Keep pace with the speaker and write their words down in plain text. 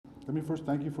Let me first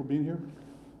thank you for being here.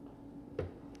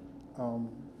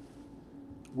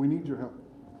 We need your help.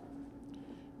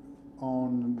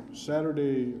 On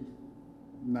Saturday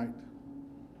night,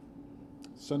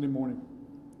 Sunday morning,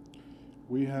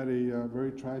 we had a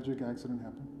very tragic accident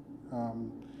happen.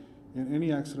 In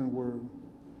any accident where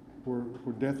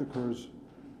death occurs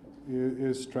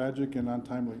is tragic and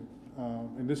untimely.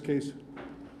 In this case,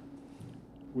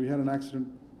 we had an accident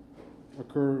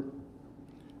occur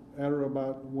at or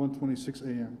about 1:26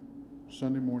 a.m.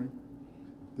 Sunday morning.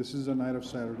 This is the night of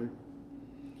Saturday,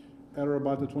 at or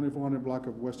about the 2400 block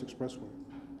of West Expressway.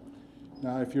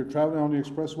 Now, if you're traveling on the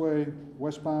Expressway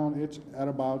westbound, it's at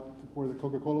about where the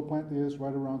Coca-Cola plant is,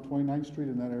 right around 29th Street,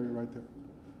 in that area right there.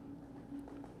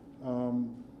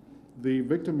 The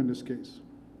victim in this case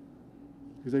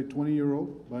is a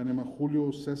 20-year-old by the name of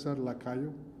Julio Cesar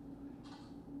Lacayo.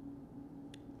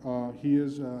 He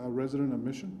is a resident of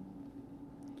Mission,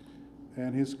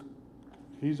 and he's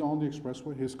on the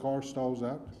expressway. His car stalls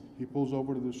out. He pulls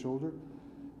over to the shoulder.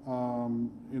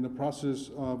 In the process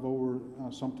of over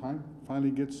some time,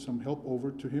 finally gets some help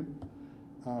over to him.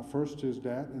 First his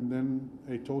dad, and then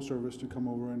a tow service to come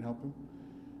over and help him.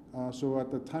 So at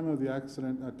the time of the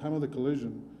accident, at the time of the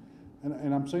collision,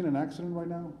 and I'm saying an accident right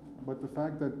now, but the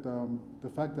fact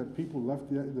that people left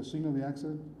the scene of the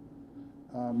accident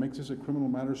makes this a criminal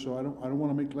matter. So I don't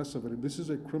want to make less of it. This is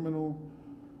a criminal.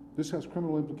 This has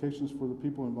criminal implications for the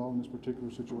people involved in this particular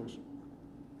situation,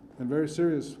 and very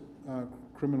serious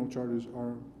criminal charges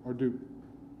are due.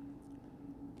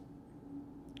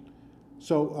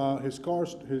 So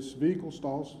his vehicle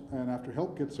stalls, and after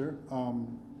help gets there,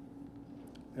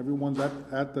 everyone's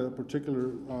at the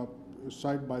particular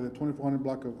site by the 2400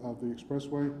 block of the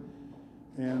expressway,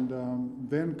 and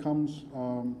then comes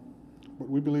what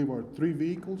we believe are 3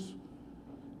 vehicles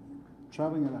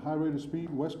traveling at a high rate of speed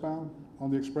westbound on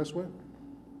the expressway.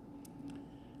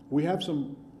 We have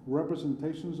some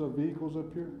representations of vehicles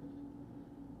up here.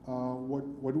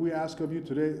 What do we ask of you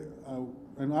today?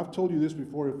 And I've told you this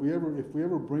before. If we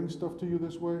ever bring stuff to you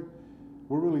this way,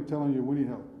 we're really telling you we need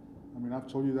help. I mean, I've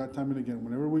told you that time and again.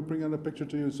 Whenever we bring out a picture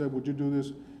to you and say, "Would you do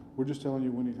this?" We're just telling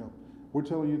you we need help. We're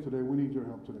telling you today we need your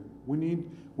help today. We need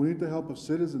the help of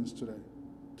citizens today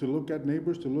to look at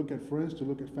neighbors, to look at friends, to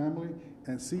look at family,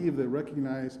 and see if they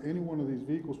recognize any one of these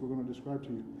vehicles we're going to describe to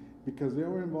you, because they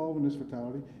were involved in this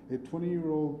fatality. A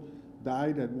 20-year-old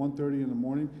died at 1:30 in the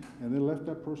morning, and they left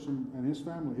that person and his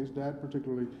family, his dad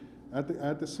particularly,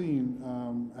 at the scene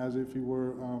as if he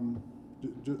were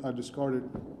a discarded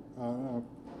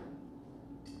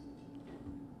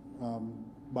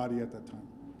body at that time.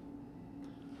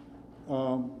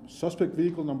 Suspect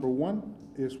vehicle number 1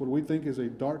 is what we think is a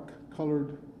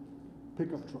dark-colored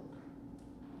pickup truck,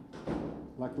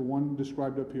 like the one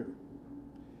described up here.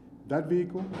 That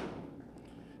vehicle,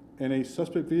 and a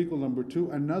suspect vehicle number 2,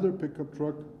 another pickup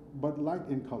truck, but light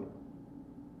in color,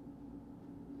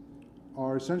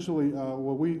 are essentially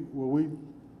what we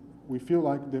feel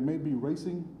like they may be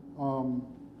racing on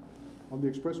the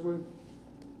expressway.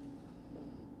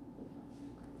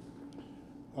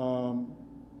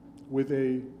 With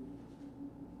a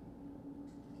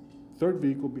third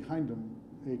vehicle behind them,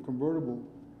 a convertible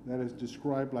that is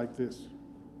described like this.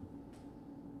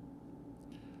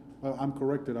 I'm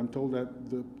corrected. I'm told that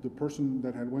the person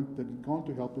that had gone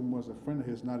to help him was a friend of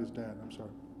his, not his dad. I'm sorry.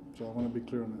 So I want to be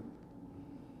clear on that.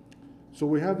 So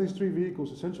we have these 3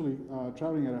 vehicles essentially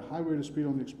traveling at a high rate of speed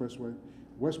on the expressway,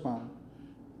 westbound.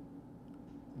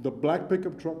 The black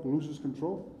pickup truck loses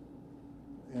control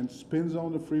and spins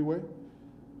on the freeway,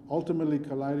 ultimately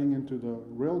colliding into the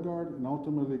rail guard and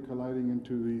ultimately colliding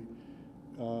into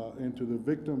the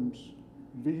victim's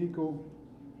vehicle,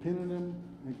 pinning him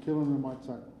and killing him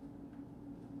outside.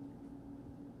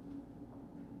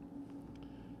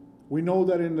 We know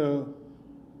that in the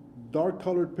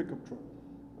dark-colored pickup truck,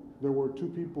 there were 2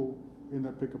 people in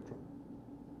that pickup truck.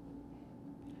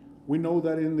 We know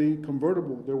that in the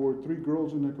convertible, there were 3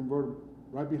 girls in the convertible,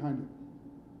 right behind it.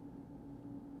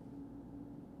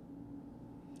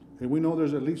 And we know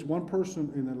there's at least 1 person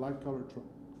in the light-colored truck.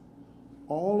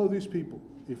 All of these people,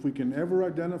 if we can ever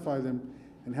identify them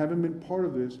and have them been part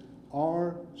of this,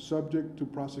 are subject to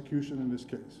prosecution in this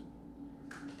case.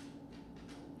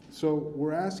 So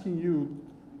we're asking you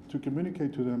to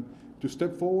communicate to them to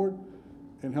step forward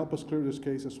and help us clear this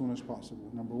case as soon as possible,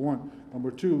 number 1.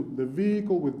 Number 2, the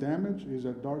vehicle with damage is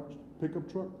a dark pickup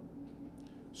truck.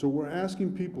 So we're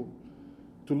asking people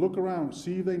to look around,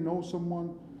 see if they know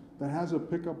someone that has a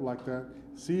pickup like that,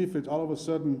 see if it's all of a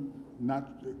sudden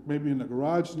not, maybe in the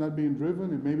garage, it's not being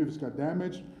driven, and maybe if it's got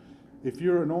damage. If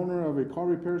you're an owner of a car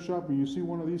repair shop and you see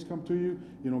one of these come to you,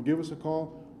 give us a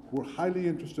call. We're highly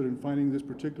interested in finding this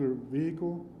particular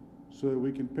vehicle so that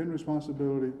we can pin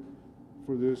responsibility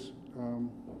for this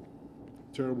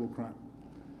terrible crime.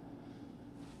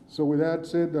 So with that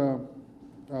said,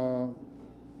 the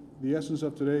essence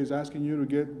of today is asking you to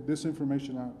get this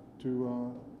information out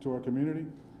to our community.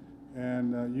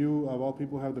 And you, of all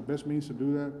people, have the best means to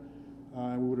do that.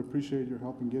 And we would appreciate your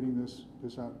help in getting this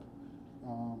out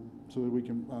so that we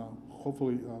can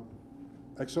hopefully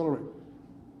accelerate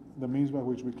the means by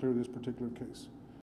which we clear this particular case.